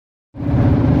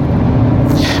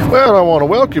Well, I want to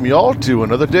welcome you all to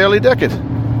another Daily Decade,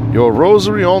 your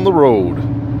rosary on the road.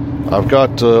 I've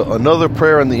got another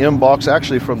prayer in the inbox,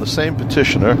 actually from the same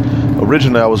petitioner.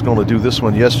 Originally, I was going to do this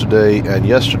one yesterday, and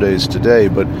yesterday's today,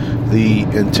 but the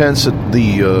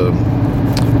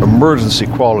emergency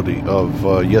quality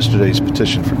of yesterday's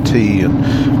petition for T and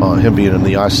him being in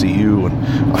the ICU,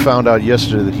 and I found out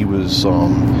yesterday that he was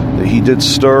that he did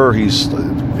stir. He's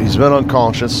been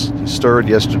unconscious. He stirred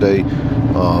yesterday.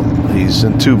 He's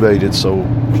intubated, so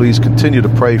please continue to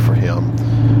pray for him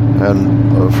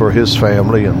and for his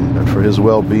family and for his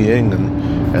well-being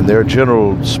and their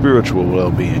general spiritual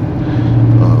well-being.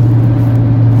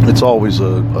 It's always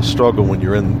a struggle when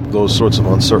you're in those sorts of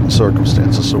uncertain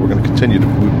circumstances, so we're going to continue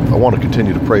I want to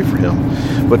continue to pray for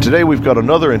him. But today we've got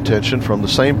another intention from the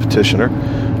same petitioner,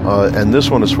 and this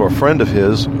one is for a friend of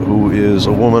his who is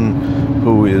a woman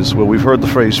who is, well, we've heard the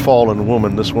phrase fallen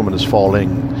woman. This woman is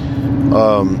falling.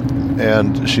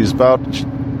 And she's about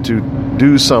to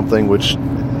do something which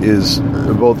is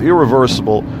both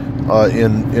irreversible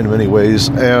in many ways,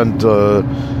 and the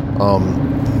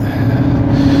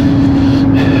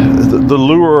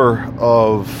lure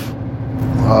of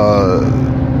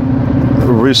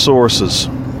resources,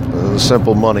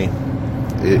 simple money,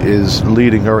 is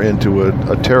leading her into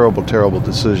a terrible, terrible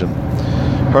decision.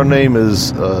 Her name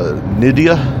is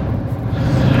Nydia,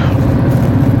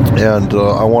 and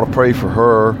I want to pray for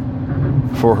her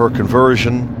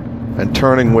conversion and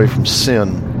turning away from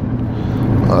sin.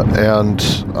 And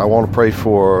I want to pray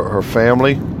for her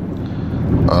family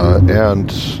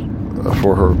and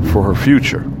for her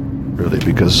future, really,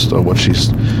 because what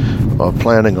she's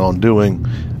planning on doing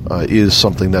is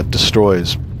something that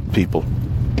destroys people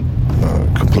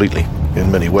completely in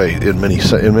many ways, in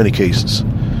many cases.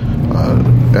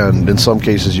 And in some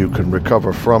cases you can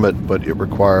recover from it, but it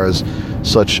requires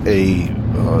such a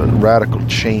radical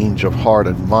change of heart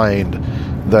and mind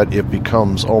that it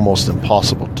becomes almost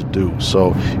impossible to do.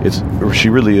 So she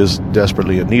really is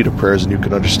desperately in need of prayers, and you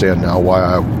can understand now why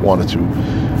I wanted to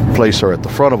place her at the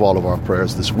front of all of our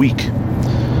prayers this week.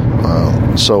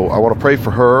 So I want to pray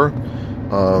for her.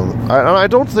 I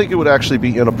don't think it would actually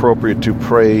be inappropriate to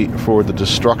pray for the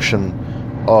destruction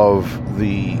of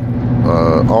the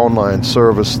online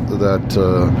service that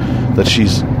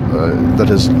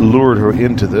has lured her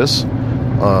into this.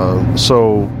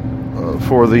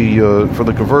 For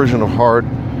the conversion of heart,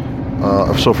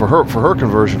 so for her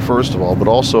conversion first of all, but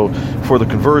also for the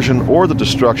conversion or the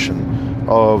destruction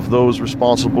of those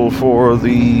responsible for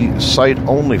the site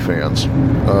OnlyFans,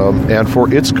 and for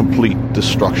its complete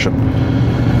destruction,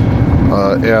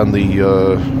 and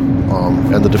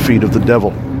the defeat of the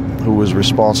devil, who is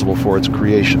responsible for its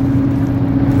creation.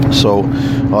 So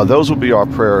those will be our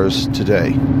prayers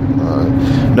today.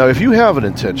 Now, if you have an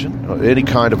intention, any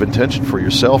kind of intention for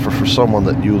yourself or for someone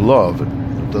that you love, it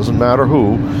doesn't matter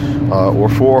who or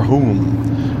for whom,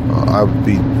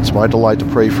 it's my delight to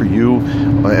pray for you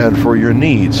and for your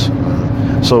needs.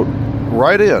 So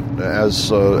write in,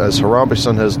 as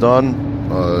Harambe-san has done,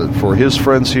 for his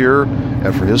friends here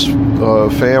and for his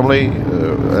family.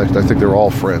 I think they're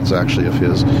all friends, actually, of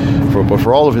his. But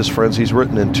for all of his friends, he's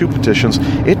written in 2 petitions.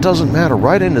 It doesn't matter.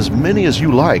 Write in as many as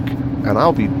you like, and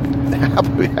I'll be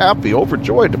happy,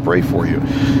 overjoyed to pray for you.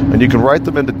 And you can write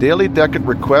them into Daily Decade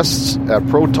Requests at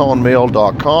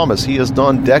protonmail.com, as he has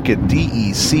done. Decade,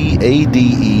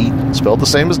 D-E-C-A-D-E, spelled the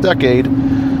same as decade.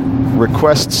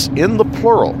 Requests in the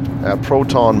plural at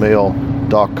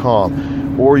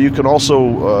protonmail.com. Or you can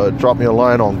also drop me a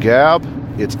line on Gab.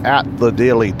 It's at the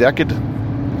Daily Decade.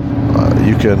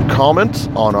 You can comment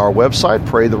on our website,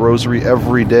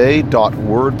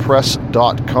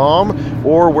 praytherosaryeveryday.wordpress.com,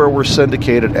 or where we're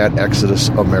syndicated at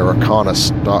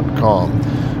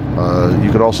ExodusAmericanus.com.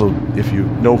 You can also, if you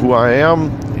know who I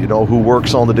am, you know who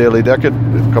works on the Daily Decade,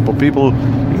 a couple people,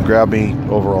 you can grab me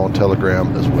over on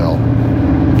Telegram as well.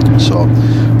 So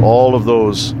all of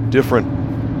those different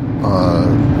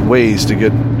ways to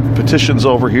get petitions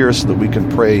over here so that we can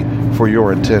pray for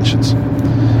your intentions.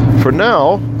 For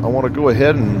now, I want to go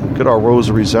ahead and get our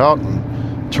rosaries out and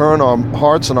turn our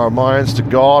hearts and our minds to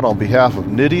God on behalf of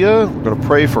Nydia. We're going to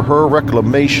pray for her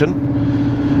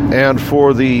reclamation and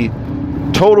for the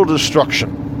total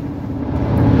destruction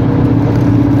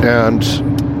and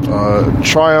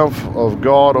triumph of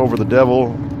God over the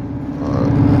devil,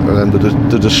 and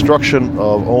the destruction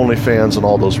of OnlyFans and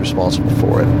all those responsible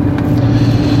for it.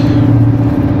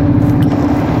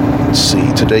 Let's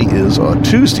see, today is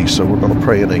Tuesday, so we're going to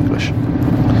pray in English.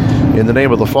 In the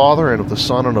name of the Father, and of the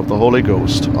Son, and of the Holy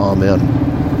Ghost. Amen.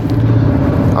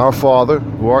 Our Father,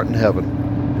 who art in heaven,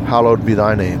 hallowed be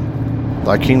thy name.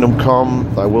 Thy kingdom come,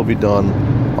 thy will be done,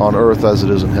 on earth as it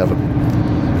is in heaven.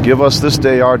 Give us this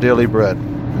day our daily bread,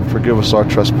 and forgive us our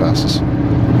trespasses,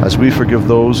 as we forgive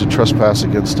those who trespass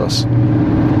against us.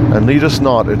 And lead us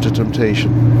not into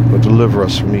temptation, but deliver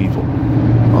us from evil.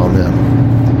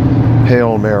 Amen.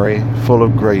 Hail Mary, full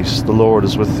of grace, the Lord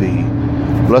is with thee.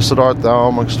 Blessed art thou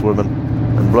amongst women,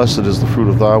 and blessed is the fruit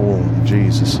of thy womb,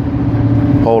 Jesus.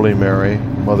 Holy Mary,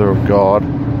 Mother of God,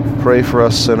 pray for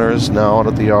us sinners, now and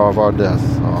at the hour of our death.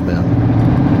 Amen.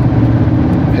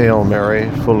 Hail Mary,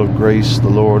 full of grace, the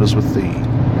Lord is with thee.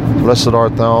 Blessed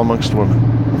art thou amongst women,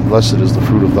 and blessed is the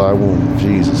fruit of thy womb,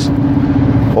 Jesus.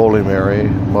 Holy Mary,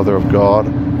 Mother of God,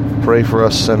 pray for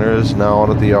us sinners, now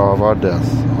and at the hour of our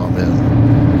death. Amen.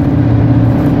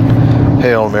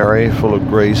 Hail Mary, full of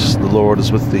grace, the Lord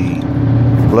is with thee.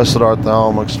 Blessed art thou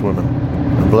amongst women,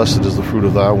 and blessed is the fruit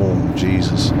of thy womb,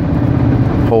 Jesus.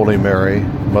 Holy Mary,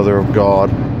 Mother of God,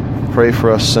 pray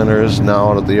for us sinners,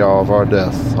 now and at the hour of our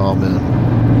death. Amen.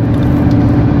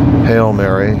 Hail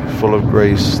Mary, full of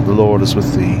grace, the Lord is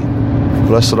with thee.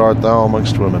 Blessed art thou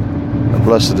amongst women, and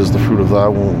blessed is the fruit of thy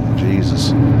womb,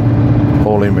 Jesus.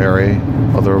 Holy Mary,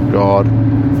 Mother of God,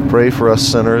 pray for us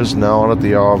sinners, now and at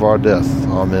the hour of our death.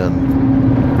 Amen.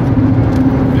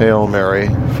 Hail Mary,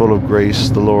 full of grace,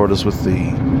 the Lord is with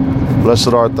thee.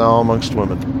 Blessed art thou amongst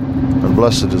women, and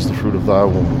blessed is the fruit of thy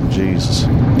womb, Jesus.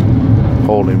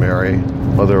 Holy Mary,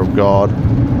 Mother of God,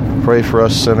 pray for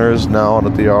us sinners, now and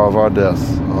at the hour of our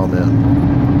death. Amen.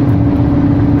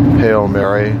 Hail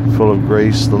Mary, full of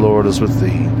grace, the Lord is with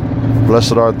thee.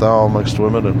 Blessed art thou amongst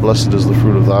women, and blessed is the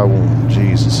fruit of thy womb,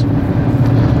 Jesus.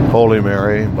 Holy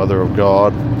Mary, Mother of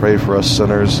God, pray for us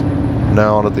sinners,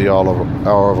 now and at the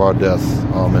hour of our death.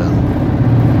 Amen.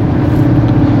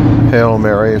 Hail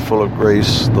Mary, full of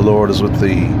grace, the Lord is with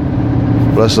thee.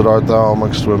 Blessed art thou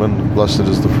amongst women, and blessed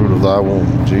is the fruit of thy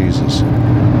womb, Jesus.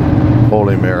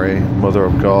 Holy Mary, Mother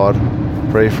of God,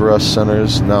 pray for us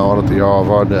sinners, now and at the hour of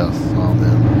our death.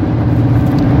 Amen.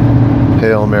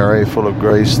 Hail Mary, full of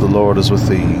grace, the Lord is with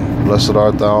thee. Blessed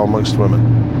art thou amongst women,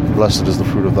 and blessed is the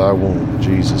fruit of thy womb,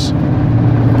 Jesus.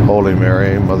 Holy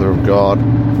Mary, Mother of God,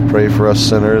 pray for us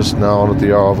sinners, now and at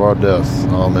the hour of our death.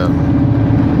 Amen.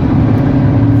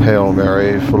 Hail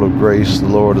Mary, full of grace, the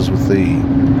Lord is with thee.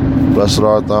 Blessed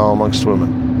art thou amongst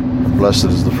women, and blessed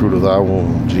is the fruit of thy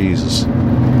womb, Jesus.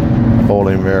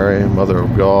 Holy Mary, Mother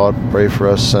of God, pray for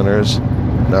us sinners,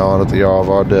 now and at the hour of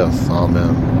our death.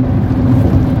 Amen.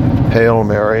 Hail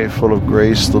Mary, full of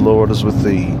grace, the Lord is with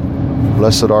thee.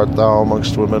 Blessed art thou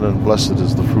amongst women, and blessed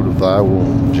is the fruit of thy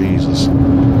womb, Jesus.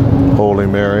 Holy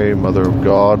Mary, Mother of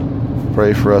God,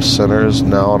 pray for us sinners,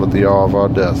 now and at the hour of our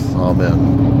death.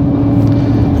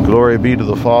 Amen. Glory be to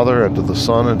the Father, and to the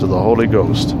Son, and to the Holy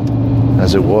Ghost,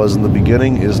 as it was in the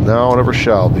beginning, is now, and ever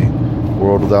shall be,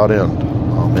 world without end.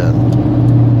 Amen.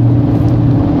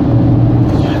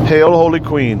 Hail, Holy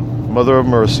Queen, Mother of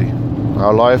Mercy,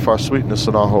 our life, our sweetness,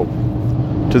 and our hope.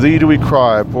 To thee do we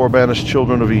cry, poor banished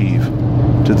children of Eve.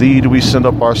 To thee do we send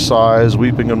up our sighs,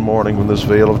 weeping and mourning in this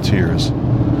vale of tears.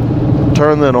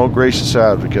 Turn then, O gracious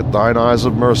Advocate, thine eyes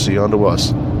of mercy unto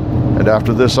us, and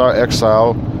after this our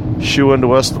exile, shew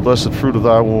unto us the blessed fruit of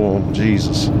thy womb,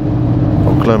 Jesus.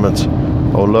 O clement,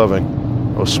 O loving,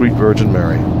 O sweet Virgin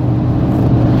Mary.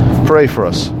 Pray for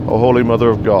us, O Holy Mother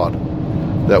of God,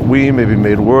 that we may be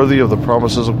made worthy of the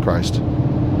promises of Christ.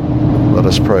 Let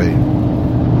us pray.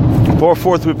 Pour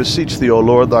forth, we beseech thee, O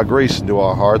Lord, thy grace into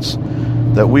our hearts,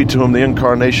 that we, to whom the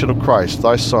incarnation of Christ,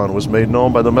 thy Son, was made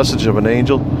known by the message of an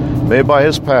angel, may by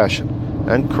his passion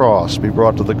and cross be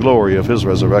brought to the glory of his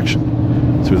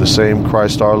resurrection, through the same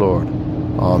Christ our Lord.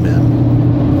 Amen.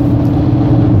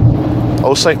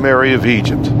 O Saint Mary of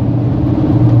Egypt,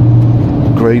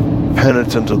 great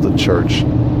penitent of the Church,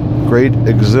 great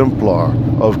exemplar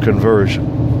of conversion,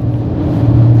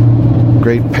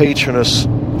 great patroness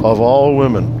of all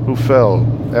women who fell,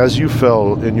 as you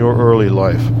fell in your early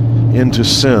life, into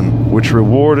sin, which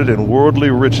rewarded in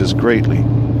worldly riches greatly,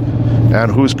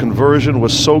 and whose conversion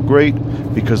was so great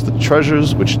because the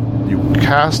treasures which you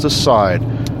cast aside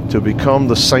to become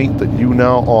the saint that you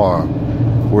now are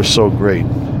were so great.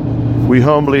 We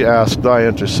humbly ask thy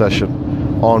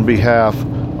intercession on behalf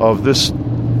of this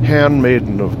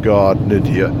handmaiden of God,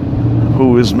 Nydia,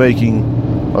 who is making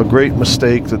a great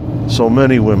mistake that so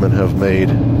many women have made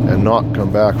and not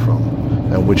come back from,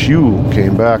 and which you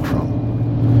came back from.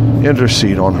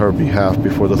 Intercede on her behalf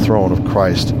before the throne of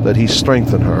Christ, that he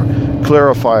strengthen her,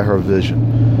 clarify her vision,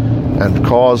 and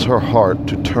cause her heart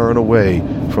to turn away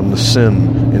from the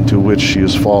sin into which she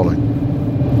is falling.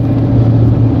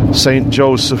 Saint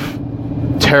Joseph,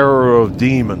 terror of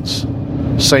demons,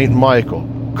 Saint Michael,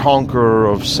 conqueror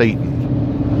of Satan,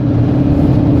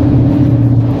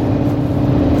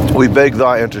 we beg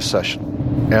thy intercession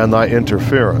and thy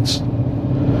interference,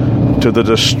 to the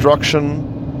destruction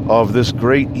of this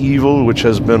great evil which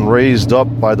has been raised up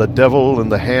by the devil in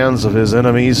the hands of his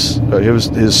enemies,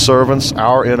 his servants,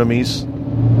 our enemies,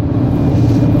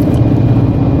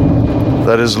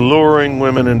 that is luring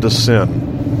women into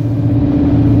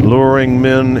sin, luring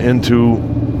men into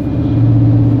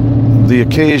the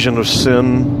occasion of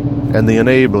sin and the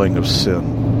enabling of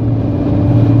sin.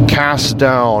 Cast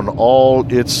down all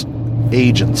its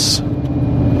agents,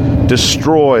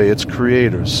 destroy its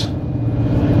creators,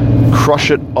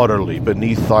 crush it utterly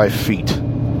beneath thy feet,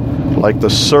 like the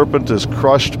serpent is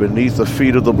crushed beneath the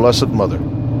feet of the Blessed Mother.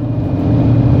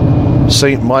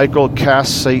 Saint Michael,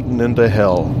 cast Satan into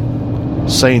hell.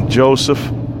 Saint Joseph,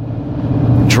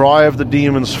 drive the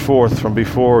demons forth from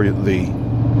before thee.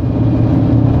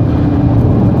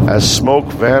 As smoke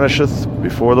vanisheth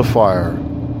before the fire,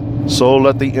 so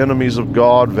let the enemies of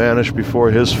God vanish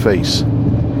before his face.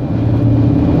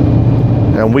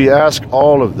 And we ask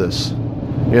all of this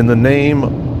in the name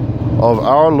of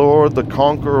our Lord, the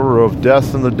conqueror of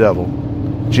death and the devil,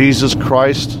 Jesus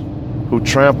Christ, who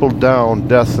trampled down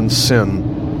death and sin,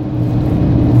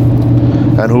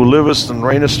 and who livest and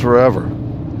reignest forever,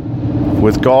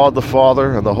 with God the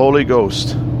Father and the Holy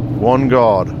Ghost, one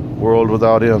God, world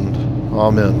without end.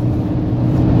 Amen.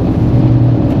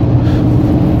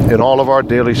 In all of our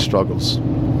daily struggles,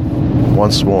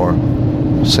 once more,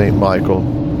 Saint Michael,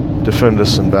 defend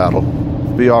us in battle.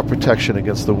 Be our protection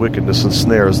against the wickedness and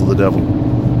snares of the devil.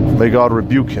 May God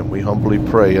rebuke him, we humbly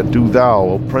pray. And do thou,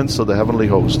 O Prince of the heavenly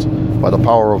host, by the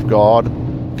power of God,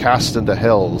 cast into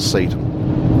hell Satan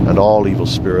and all evil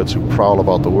spirits who prowl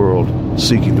about the world,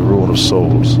 seeking the ruin of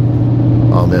souls.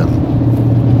 Amen.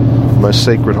 Most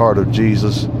Sacred Heart of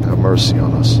Jesus, have mercy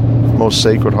on us. Most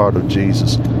Sacred Heart of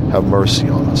Jesus, have mercy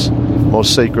on us.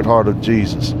 Most Sacred Heart of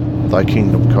Jesus, thy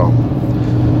kingdom come.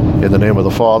 In the name of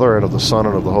the Father, and of the Son,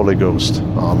 and of the Holy Ghost.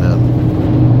 Amen.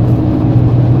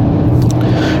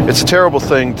 It's a terrible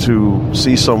thing to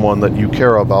see someone that you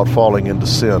care about falling into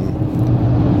sin.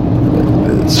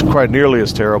 It's quite nearly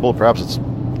as terrible, perhaps it's a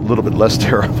little bit less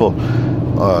terrible,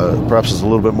 perhaps it's a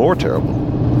little bit more terrible,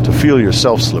 to feel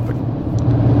yourself slipping.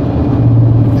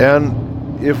 And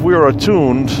if we are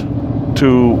attuned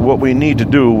to what we need to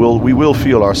do, we will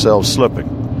feel ourselves slipping.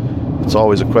 It's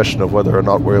always a question of whether or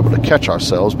not we're able to catch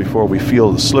ourselves before we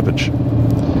feel the slippage.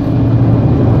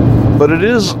 But it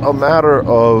is a matter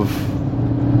of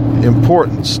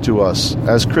importance to us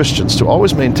as Christians to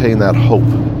always maintain that hope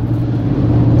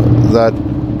that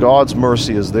God's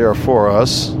mercy is there for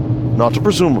us, not to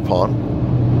presume upon,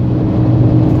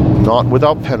 not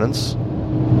without penance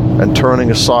and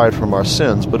turning aside from our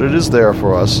sins, but it is there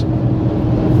for us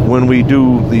when we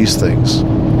do these things.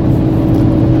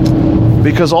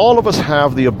 Because all of us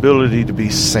have the ability to be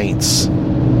saints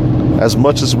as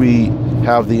much as we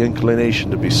have the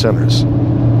inclination to be sinners.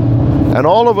 And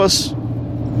all of us,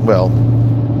 well,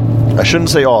 I shouldn't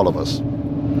say all of us,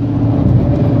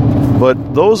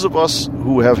 but those of us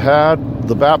who have had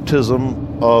the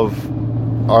baptism of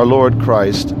our Lord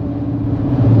Christ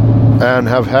and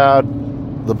have had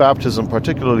the baptism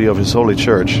particularly of His Holy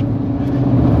Church,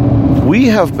 we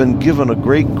have been given a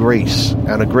great grace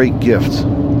and a great gift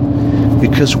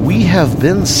because we have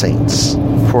been saints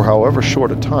for however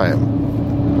short a time.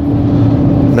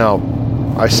 Now,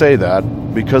 I say that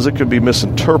because it could be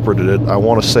misinterpreted. I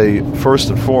want to say first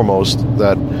and foremost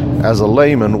that as a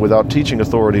layman without teaching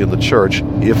authority in the church,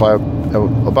 if I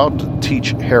am about to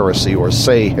teach heresy or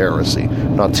say heresy,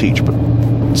 not teach, but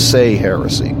say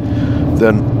heresy,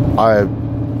 then I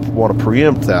want to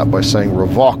preempt that by saying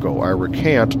revoco. I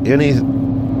recant any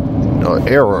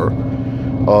error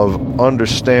of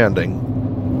understanding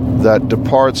that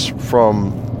departs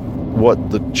from what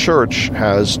the church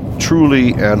has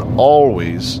truly and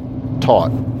always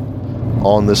taught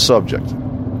on this subject.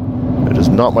 It is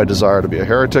not my desire to be a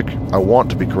heretic. I want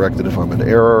to be corrected if I'm in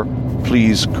error.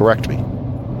 Please correct me.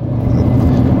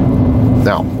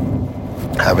 Now,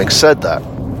 having said that,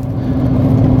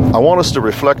 I want us to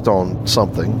reflect on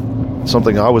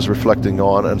something I was reflecting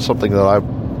on, and something that I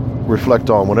reflect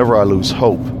on whenever I lose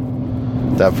hope,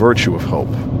 that virtue of hope.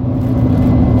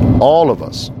 All of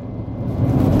us,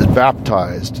 as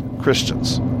baptized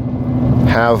Christians,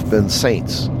 have been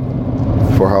saints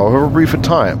for however brief a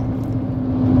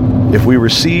time. If we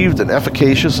received an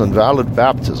efficacious and valid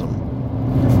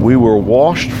baptism, we were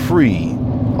washed free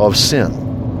of sin.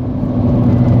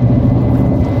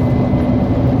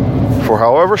 For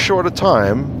however short a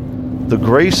time, the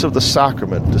grace of the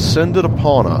sacrament descended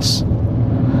upon us,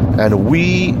 and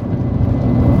we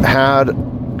had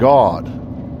God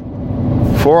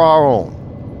for our own,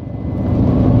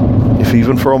 if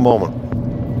even for a moment.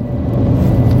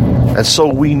 And so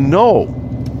we know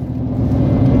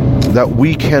that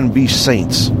we can be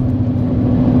saints.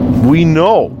 We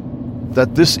know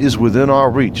that this is within our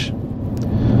reach.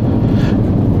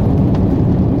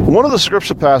 One of the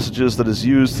scripture passages that is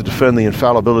used to defend the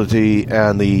infallibility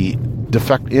and the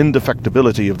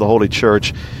indefectibility of the Holy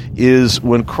Church is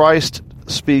when Christ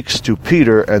speaks to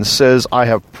Peter and says, I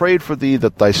have prayed for thee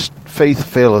that thy faith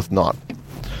faileth not.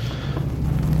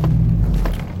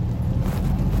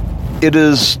 It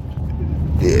is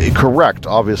correct,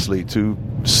 obviously, to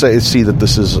see that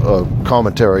this is a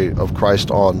commentary of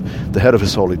Christ on the head of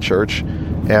his holy church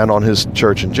and on his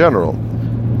church in general.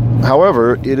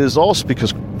 However, it is also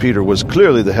because Peter was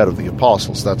clearly the head of the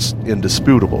apostles. That's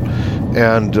indisputable.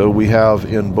 And we have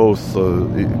in both,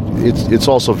 it's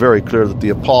also very clear that the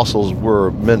apostles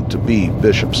were meant to be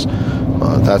bishops.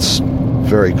 That's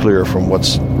very clear from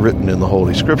what's written in the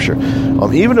Holy Scripture.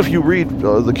 Even if you read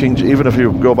even if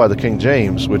you go by the King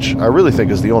James, which I really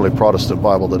think is the only Protestant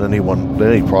Bible that any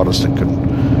Protestant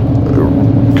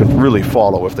can really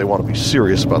follow if they want to be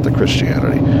serious about their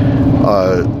Christianity.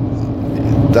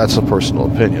 That's a personal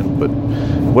opinion, but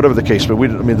whatever the case, but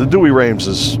the Douay-Rheims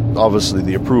is obviously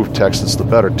the approved text. It's the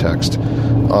better text,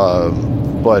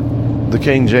 but the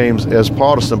King James, as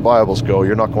Protestant Bibles go,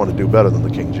 you're not going to do better than the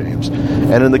King James.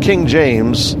 And in the King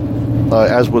James,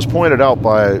 as was pointed out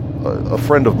by a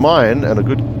friend of mine and a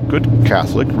good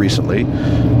Catholic recently,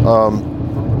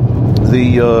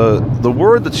 the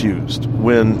word that's used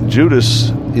when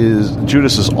Judas's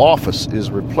office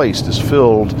is replaced, is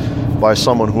filled by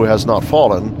someone who has not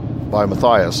fallen, by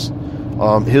Matthias,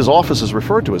 his office is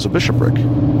referred to as a bishopric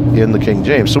in the King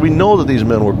James. So we know that these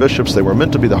men were bishops. They were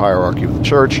meant to be the hierarchy of the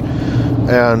church,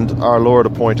 and our Lord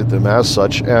appointed them as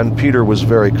such, and Peter was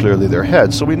very clearly their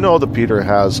head. So we know that Peter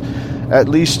has, at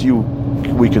least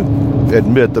we can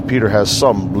admit that Peter has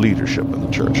some leadership in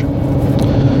the church.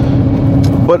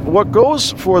 But what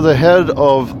goes for the head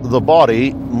of the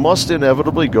body must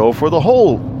inevitably go for the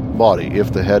whole body.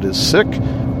 If the head is sick,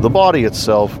 the body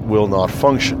itself will not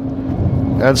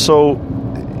function. And so,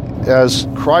 as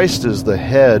Christ is the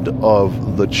head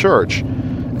of the church,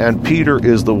 and Peter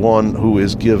is the one who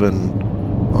is given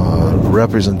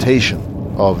representation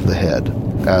of the head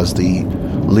as the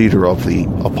leader of the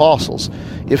apostles,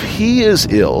 if he is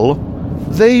ill,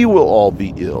 they will all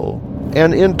be ill.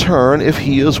 And in turn, if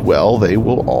he is well, they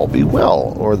will all be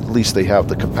well, or at least they have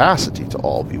the capacity to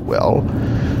all be well.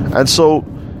 And so,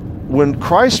 when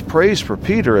Christ prays for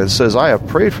Peter and says, I have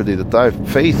prayed for thee that thy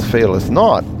faith faileth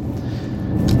not,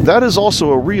 that is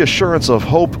also a reassurance of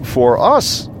hope for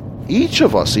us, each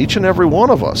and every one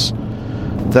of us,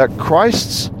 that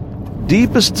Christ's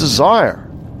deepest desire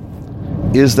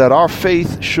is that our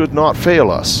faith should not fail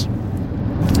us.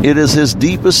 It is his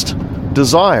deepest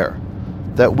desire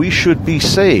that we should be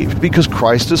saved, because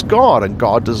Christ is God, and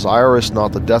God desireth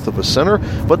not the death of a sinner,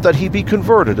 but that he be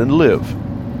converted and live.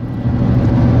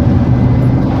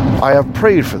 I have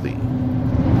prayed for thee,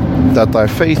 that thy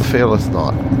faith faileth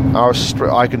not.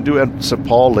 I can do, and St.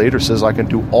 Paul later says, I can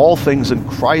do all things in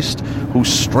Christ who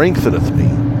strengtheneth me.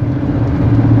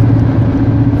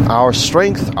 Our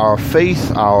strength, our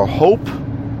faith, our hope,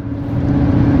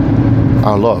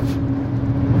 our love.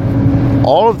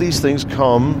 All of these things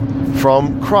come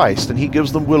from Christ, and he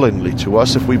gives them willingly to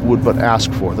us if we would but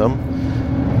ask for them.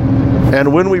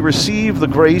 And when we receive the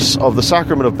grace of the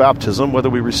sacrament of baptism, whether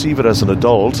we receive it as an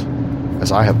adult,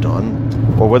 as I have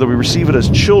done, or whether we receive it as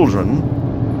children,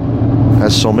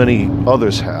 as so many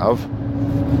others have,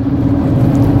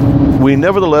 we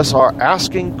nevertheless are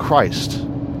asking Christ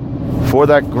for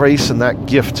that grace and that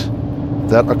gift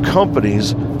that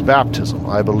accompanies baptism.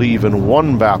 I believe in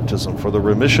one baptism for the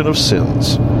remission of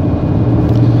sins.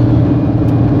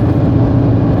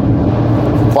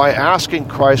 By asking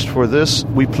Christ for this,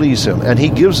 we please him, and he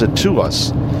gives it to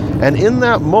us. And in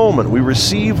that moment, we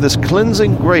receive this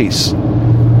cleansing grace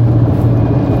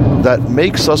that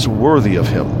makes us worthy of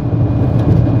him.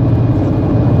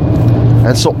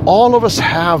 And so all of us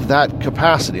have that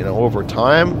capacity. Now, over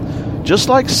time, just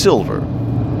like silver,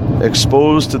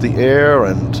 exposed to the air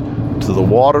and to the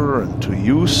water and to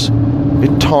use,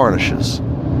 it tarnishes.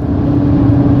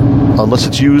 Unless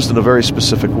it's used in a very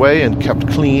specific way and kept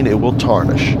clean, it will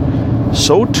tarnish.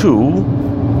 So too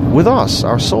with us,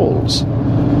 our souls.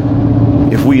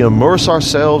 If we immerse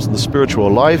ourselves in the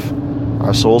spiritual life,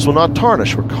 our souls will not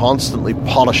tarnish. We're constantly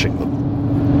polishing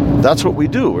them. That's what we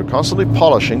do. We're constantly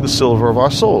polishing the silver of our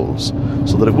souls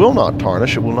so that it will not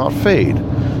tarnish, it will not fade.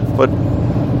 But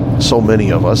so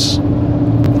many of us,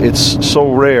 it's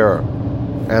so rare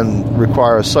and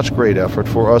requires such great effort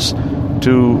for us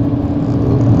to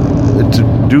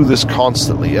do this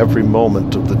constantly, every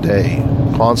moment of the day,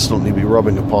 constantly be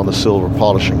rubbing upon the silver,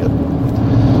 polishing it.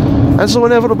 And so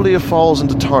inevitably it falls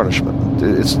into tarnishment.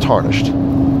 It's tarnished.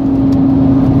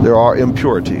 There are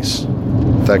impurities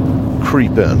that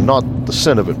creep in. Not the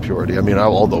sin of impurity. I mean,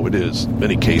 although it is, in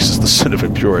many cases, the sin of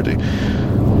impurity.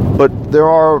 But there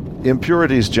are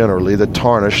impurities generally that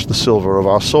tarnish the silver of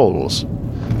our souls.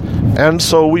 And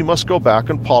so we must go back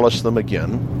and polish them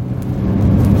again.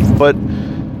 But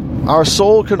our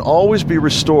soul can always be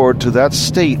restored to that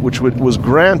state which was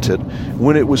granted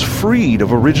when it was freed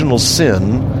of original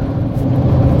sin,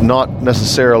 not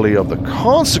necessarily of the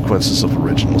consequences of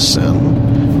original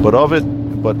sin, but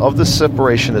of the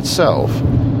separation itself.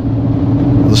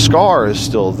 The scar is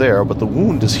still there, but the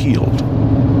wound is healed.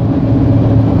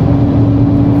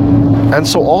 And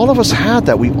so all of us had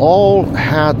that. We all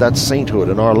had that sainthood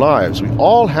in our lives. We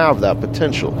all have that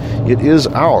potential. It is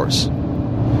ours.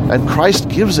 And Christ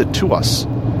gives it to us.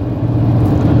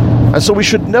 And so we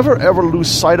should never ever lose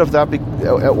sight of that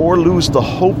or lose the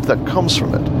hope that comes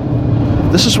from it.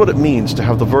 This is what it means to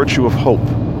have the virtue of hope.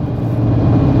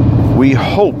 We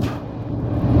hope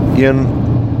in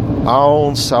our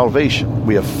own salvation.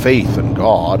 We have faith in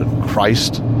God and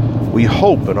Christ. We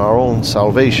hope in our own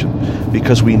salvation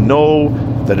because we know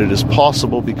that it is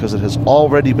possible because it has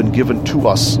already been given to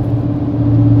us.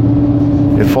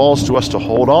 It falls to us to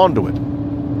hold on to it.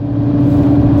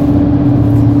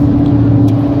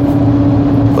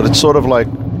 But it's sort of like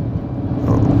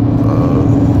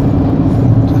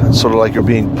you're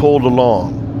being pulled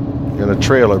along in a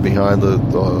trailer behind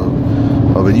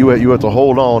you have to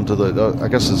hold on to the. I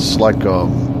guess it's like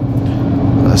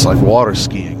water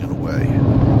skiing in a way.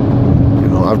 You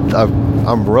know,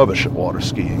 I'm rubbish at water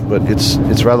skiing, but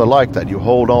it's rather like that. You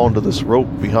hold on to this rope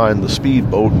behind the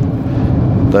speedboat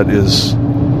that is,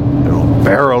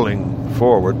 barreling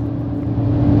forward.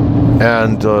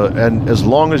 And as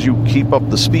long as you keep up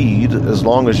the speed, as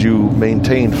long as you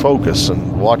maintain focus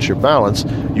and watch your balance,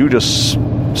 you just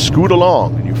scoot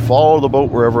along and you follow the boat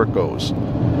wherever it goes.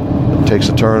 It takes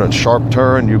a turn, a sharp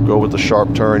turn, you go with the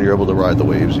sharp turn, you're able to ride the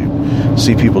waves. You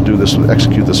see people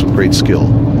execute this with great skill.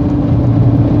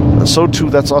 And so too,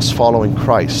 that's us following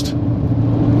Christ.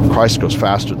 Christ goes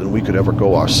faster than we could ever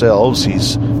go ourselves.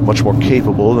 He's much more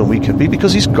capable than we can be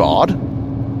because he's God.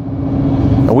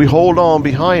 And we hold on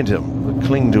behind him, we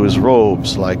cling to his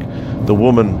robes like the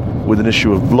woman with an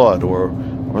issue of blood, or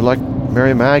like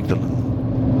Mary Magdalene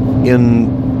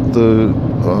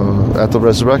at the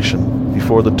resurrection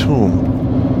before the tomb.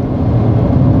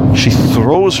 She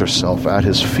throws herself at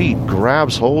his feet,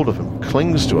 grabs hold of him,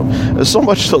 clings to him. And so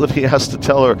much so that he has to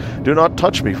tell her, "Do not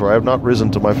touch me, for I have not risen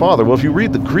to my Father." Well, if you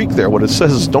read the Greek there, what it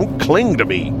says is, "Don't cling to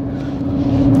me."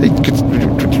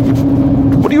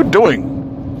 What are you doing?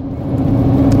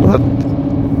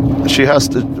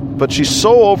 But she's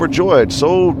so overjoyed,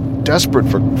 so desperate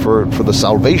for the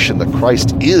salvation that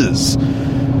Christ is.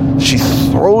 She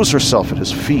throws herself at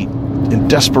his feet in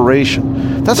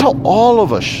desperation. That's how all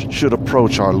of us should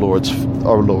approach our Lord.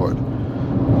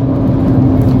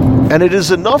 And it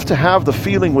is enough to have the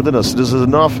feeling within us. It is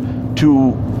enough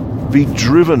to be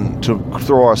driven to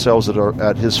throw ourselves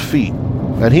at his feet.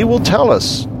 And he will tell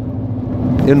us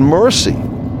in mercy,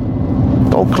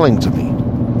 "Don't cling to me.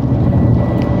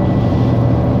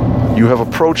 You have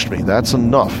approached me. That's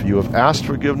enough. You have asked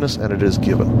forgiveness, and it is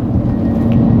given."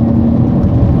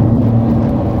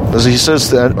 As he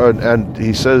says, and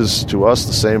he says to us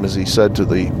the same as he said to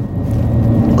the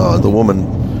woman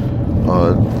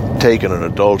taken in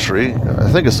adultery. I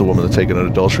think it's the woman taken in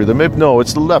adultery.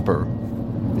 It's the leper.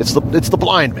 It's the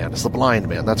blind man. It's the blind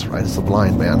man. That's right. It's the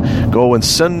blind man. "Go and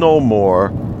sin no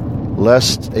more,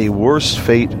 lest a worse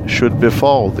fate should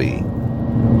befall thee."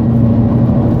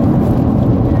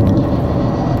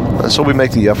 And so we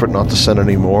make the effort not to sin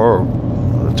anymore,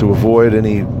 or to avoid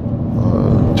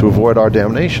our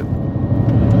damnation.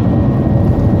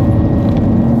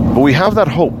 But we have that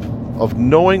hope of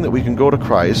knowing that we can go to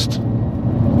Christ,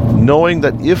 knowing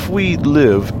that if we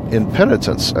live in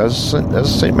penitence, as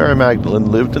St. Mary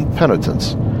Magdalene lived in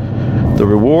penitence, the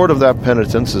reward of that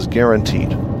penitence is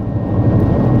guaranteed.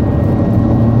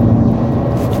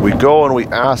 We go and we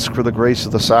ask for the grace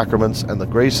of the sacraments, and the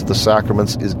grace of the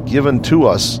sacraments is given to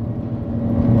us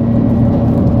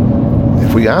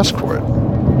if we ask for it.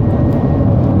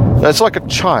 It's like a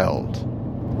child.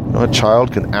 A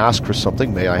child can ask for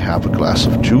something. "May I have a glass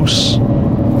of juice?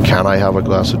 Can I have a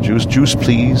glass of juice? Juice,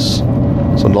 please."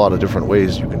 There's a lot of different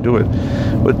ways you can do it.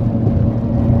 But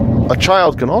a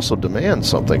child can also demand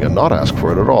something and not ask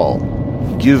for it at all.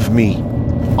 "Give me.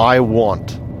 I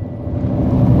want."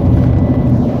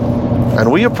 And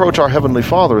we approach our Heavenly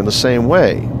Father in the same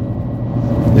way.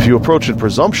 If you approach in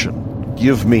presumption,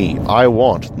 give me, I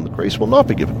want, then the grace will not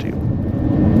be given to you.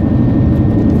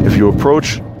 If you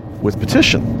approach with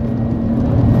petition,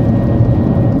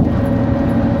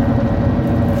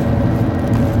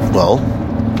 well,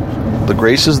 the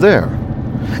grace is there.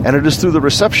 And it is through the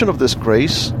reception of this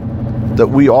grace that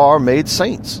we are made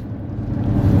saints.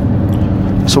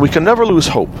 So we can never lose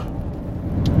hope.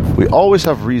 We always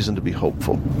have reason to be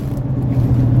hopeful.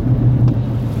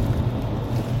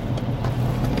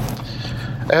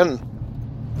 And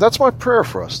that's my prayer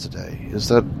for us today, is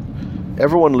that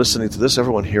everyone listening to this,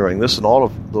 everyone hearing this, and all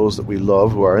of those that we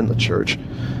love who are in the church,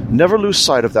 never lose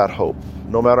sight of that hope.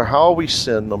 No matter how we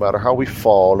sin, no matter how we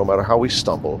fall, no matter how we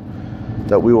stumble,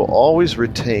 that we will always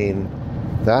retain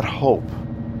that hope.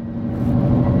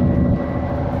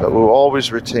 That we will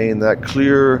always retain that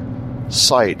clear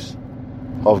sight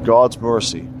of God's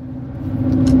mercy,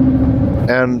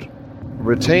 and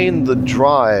retain the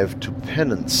drive to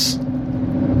penance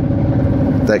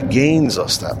that gains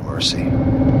us that mercy,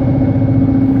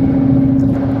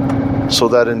 so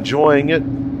that enjoying it,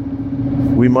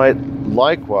 we might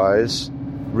likewise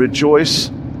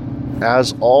rejoice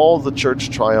as all the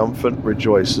church triumphant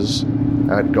rejoices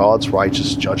at God's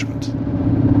righteous judgment.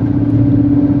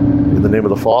 In the name of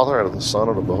the Father, and of the Son,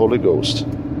 and of the Holy Ghost.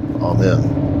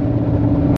 Amen.